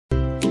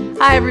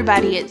Hi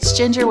everybody, it's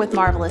Ginger with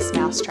Marvelous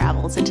Mouse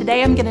Travels, and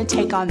today I'm going to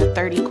take on the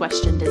 30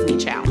 question Disney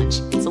challenge.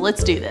 So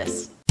let's do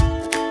this.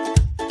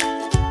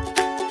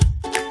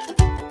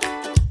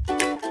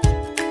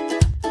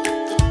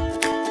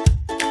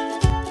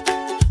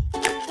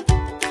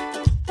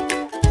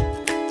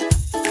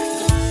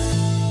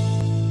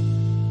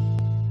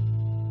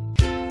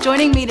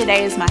 Joining me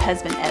today is my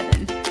husband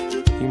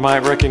Evan. You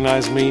might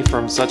recognize me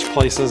from such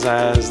places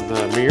as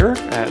the mirror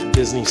at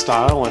Disney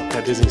Style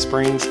at Disney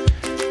Springs,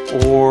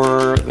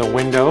 or the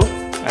window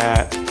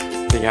at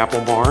the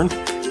Apple Barn,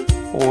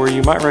 or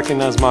you might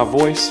recognize my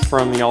voice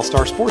from the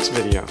All-Star Sports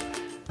video.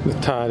 The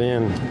tight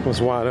end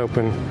was wide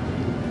open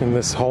in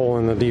this hole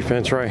in the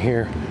defense right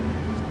here.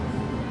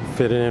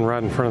 Fit it in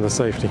right in front of the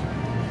safety.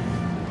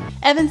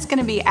 Evan's going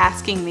to be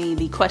asking me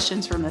the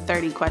questions from the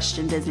 30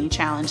 question Disney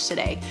challenge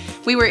today.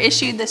 We were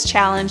issued this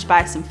challenge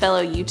by some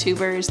fellow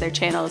YouTubers. Their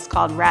channel is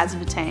called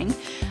Razvatang.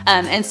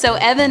 And so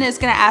Evan is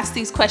going to ask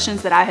these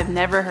questions that I have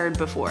never heard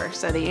before.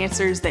 So the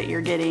answers that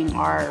you're getting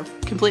are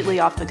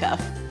completely off the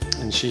cuff.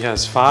 And she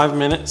has 5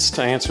 minutes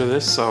to answer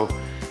this, so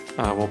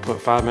we'll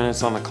put 5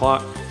 minutes on the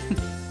clock.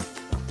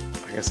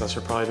 I guess I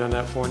should probably done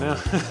that for now.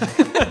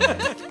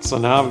 So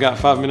now I've got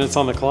 5 minutes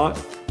on the clock.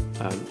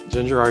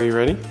 Ginger, are you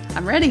ready?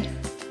 I'm ready.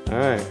 All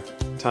right,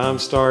 time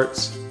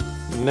starts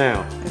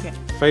now. Okay.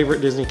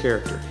 Favorite Disney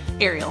character?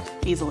 Ariel,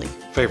 easily.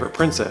 Favorite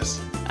princess?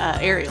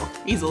 Ariel,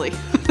 easily.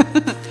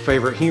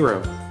 Favorite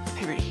hero?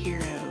 Favorite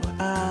hero?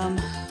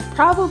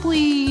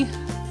 Probably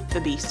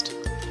the Beast.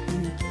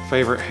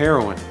 Favorite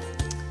heroine?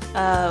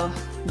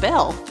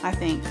 Belle, I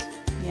think.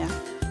 Yeah.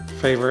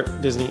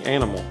 Favorite Disney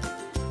animal?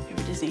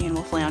 Favorite Disney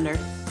animal, Flounder.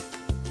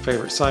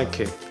 Favorite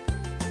sidekick?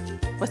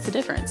 What's the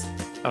difference?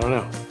 I don't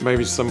know.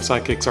 Maybe some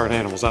sidekicks aren't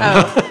animals. I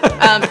don't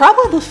know.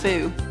 Probably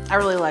LeFou. I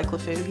really like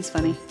LeFou. He's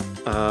funny.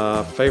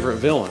 Favorite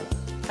villain?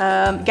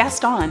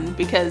 Gaston,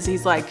 because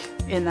he's like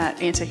in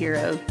that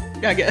anti-hero,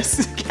 I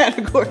guess,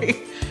 category.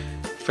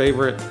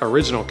 Favorite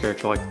original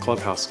character, like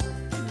Clubhouse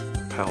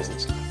pals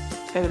and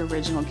stuff? Favorite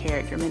original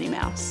character, Minnie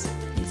Mouse,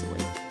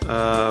 easily.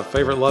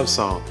 Favorite love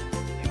song?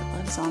 Favorite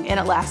love song, And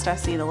at Last I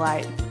See the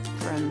Light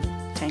from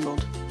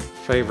Tangled.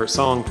 Favorite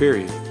song,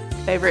 period?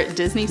 Favorite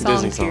Disney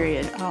song, Disney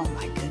period. Oh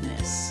my goodness.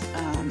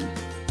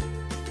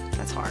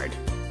 That's hard.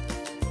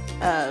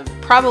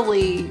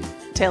 Probably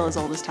Tale as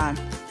Old as Time.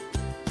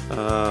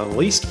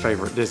 Least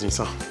favorite Disney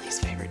song?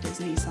 Least favorite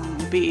Disney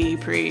song, Be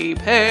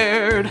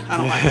Prepared. I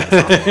don't like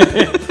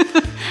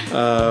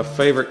that song.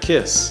 Favorite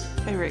kiss?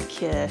 Favorite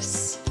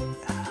kiss.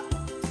 Oh,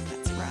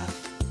 that's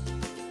rough.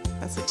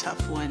 That's a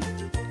tough one.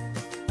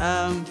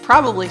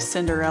 Probably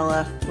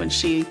Cinderella when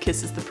she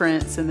kisses the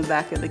prince in the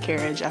back of the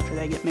carriage after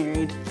they get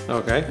married.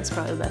 Okay. That's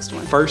probably the best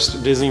one.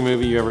 First Disney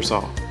movie you ever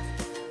saw?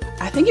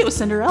 I think it was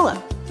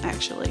Cinderella,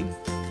 actually.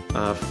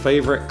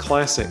 Favorite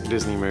classic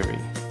Disney movie?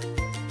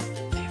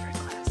 Favorite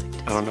classic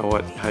Disney I don't know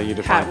how you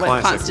define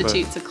what classic.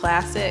 constitutes a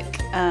classic?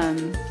 I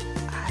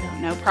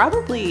don't know.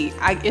 Probably,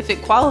 if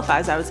it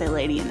qualifies, I would say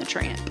Lady and the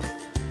Tramp.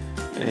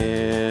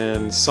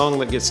 And song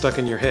that gets stuck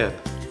in your head?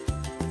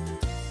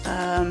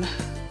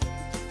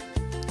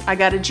 I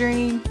Got a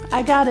Dream,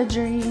 I Got a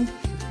Dream.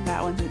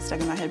 That one gets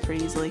stuck in my head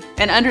pretty easily.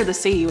 And Under the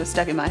Sea was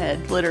stuck in my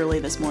head literally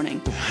this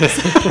morning.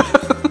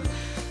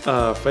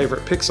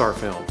 Favorite Pixar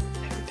film?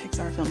 Favorite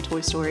Pixar film,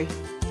 Toy Story.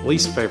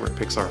 Least favorite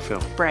Pixar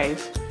film?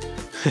 Brave.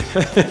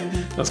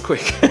 That was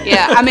quick.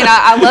 Yeah, I mean,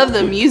 I love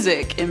the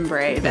music in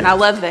Brave, and I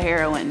love the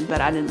heroine, but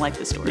I didn't like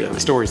the story. Yeah, the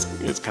story's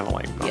kind of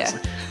lame, honestly.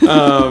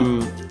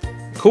 Yeah.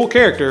 Cool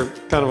character,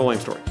 kind of a lame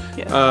story.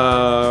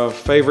 Yeah.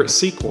 Favorite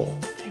sequel?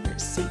 Favorite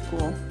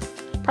sequel?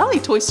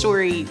 Probably Toy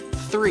Story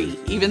 3,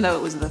 even though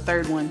it was the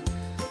third one.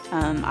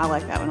 I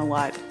like that one a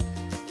lot.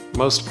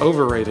 Most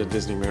overrated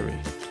Disney movie?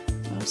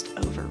 Most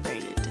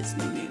overrated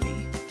Disney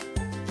movie.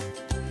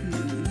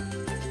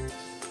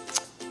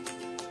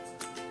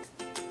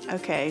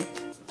 Okay,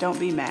 don't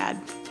be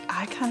mad.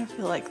 I kind of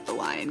feel like The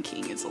Lion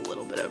King is a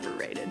little bit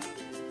overrated.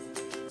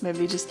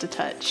 Maybe just a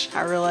touch.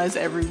 I realize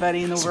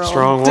everybody in the world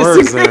strong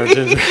disagrees. Words there,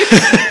 Ginger.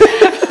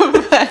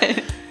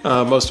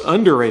 But, most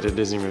underrated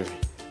Disney movie?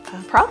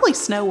 Probably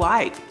Snow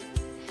White.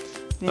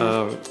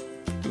 Yeah.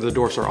 The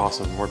dwarfs are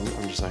awesome.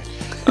 I'm just saying.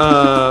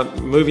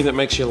 Movie that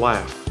makes you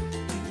laugh?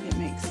 It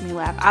makes me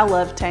laugh. I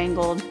love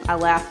Tangled. I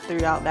laughed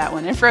throughout that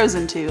one. And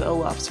Frozen too.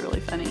 Olaf's really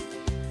funny.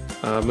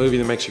 Movie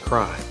that makes you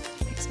cry?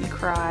 Makes me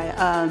cry.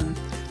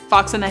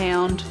 Fox and the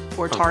Hound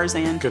or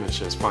Tarzan. Goodness,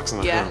 yes, Fox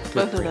and the Hound. Yeah,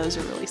 both of those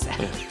are really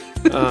sad.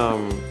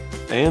 Yeah.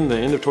 And the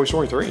end of Toy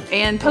Story 3.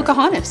 And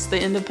Pocahontas. The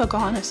end of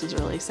Pocahontas is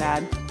really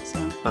sad.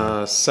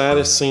 So.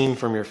 Saddest scene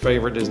from your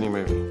favorite Disney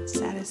movie?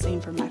 Saddest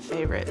scene from my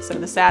favorite. So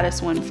the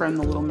saddest one from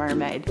The Little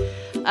Mermaid.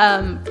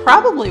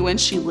 Probably when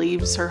she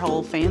leaves her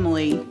whole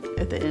family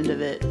at the end of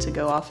it to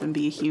go off and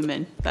be a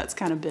human. That's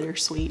kind of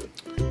bittersweet.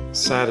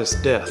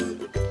 Saddest death?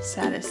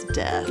 Saddest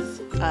death.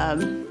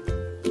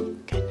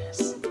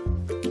 Goodness.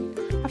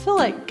 I feel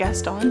like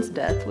Gaston's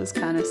death was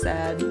kind of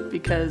sad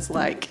because,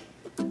 like,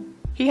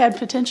 he had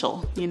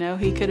potential, you know?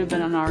 He could have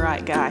been an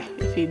alright guy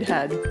if he'd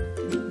had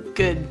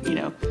good, you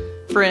know,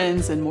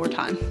 friends and more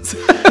time.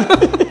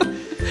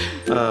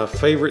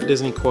 Favorite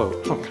Disney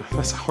quote? Oh, God,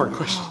 that's a hard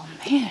question. Oh,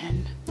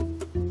 man.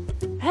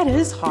 That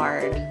is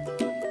hard.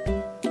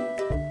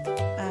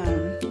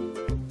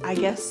 I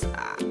guess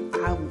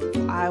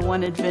I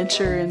Want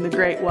Adventure in the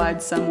Great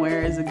Wide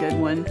Somewhere is a good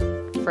one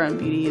from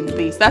Beauty and the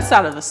Beast. That's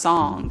out of a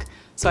song,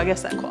 so I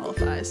guess that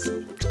qualifies.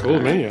 It's cool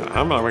to me.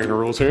 I'm not making the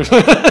rules here.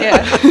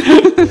 Yeah.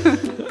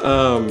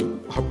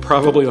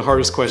 Probably the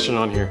hardest question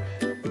on here.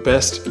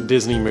 Best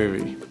Disney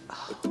movie.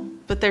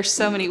 But there's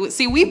so many.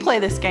 See, we play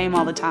this game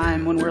all the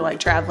time when we're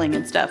like traveling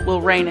and stuff.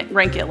 We'll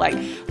rank it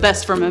like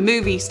best from a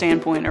movie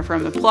standpoint or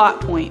from a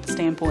plot point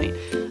standpoint.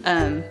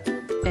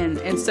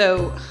 And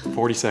so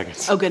 40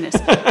 seconds. Oh goodness.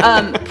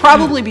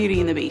 Probably Beauty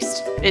and the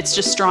Beast. It's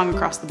just strong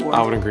across the board.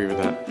 I would agree with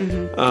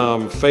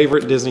that.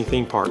 Favorite Disney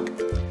theme park?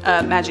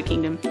 Magic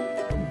Kingdom.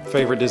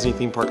 Favorite Disney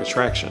theme park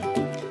attraction?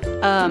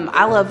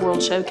 I love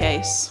World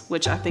Showcase,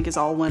 which I think is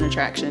all one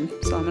attraction,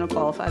 so I'm going to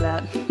qualify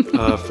that.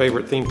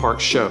 Favorite theme park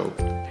show?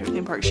 Favorite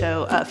theme park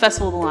show?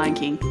 Festival of the Lion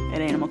King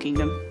at Animal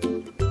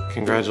Kingdom.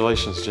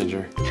 Congratulations,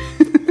 Ginger.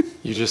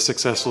 You just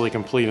successfully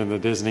completed the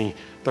Disney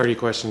 30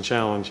 question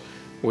challenge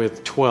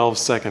with 12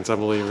 seconds, I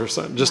believe, or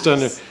so, just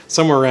under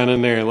somewhere around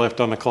in there left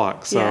on the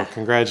clock. So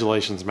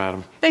Congratulations,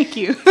 madam. Thank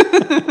you.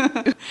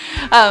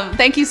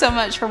 Thank you so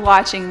much for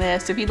watching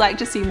this. If you'd like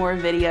to see more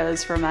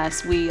videos from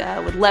us, we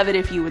would love it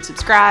if you would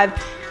subscribe.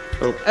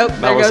 Oh,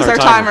 there goes our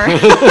timer.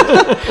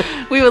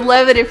 We would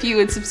love it if you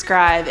would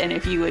subscribe and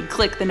if you would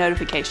click the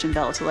notification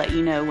bell to let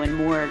you know when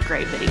more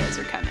great videos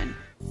are coming.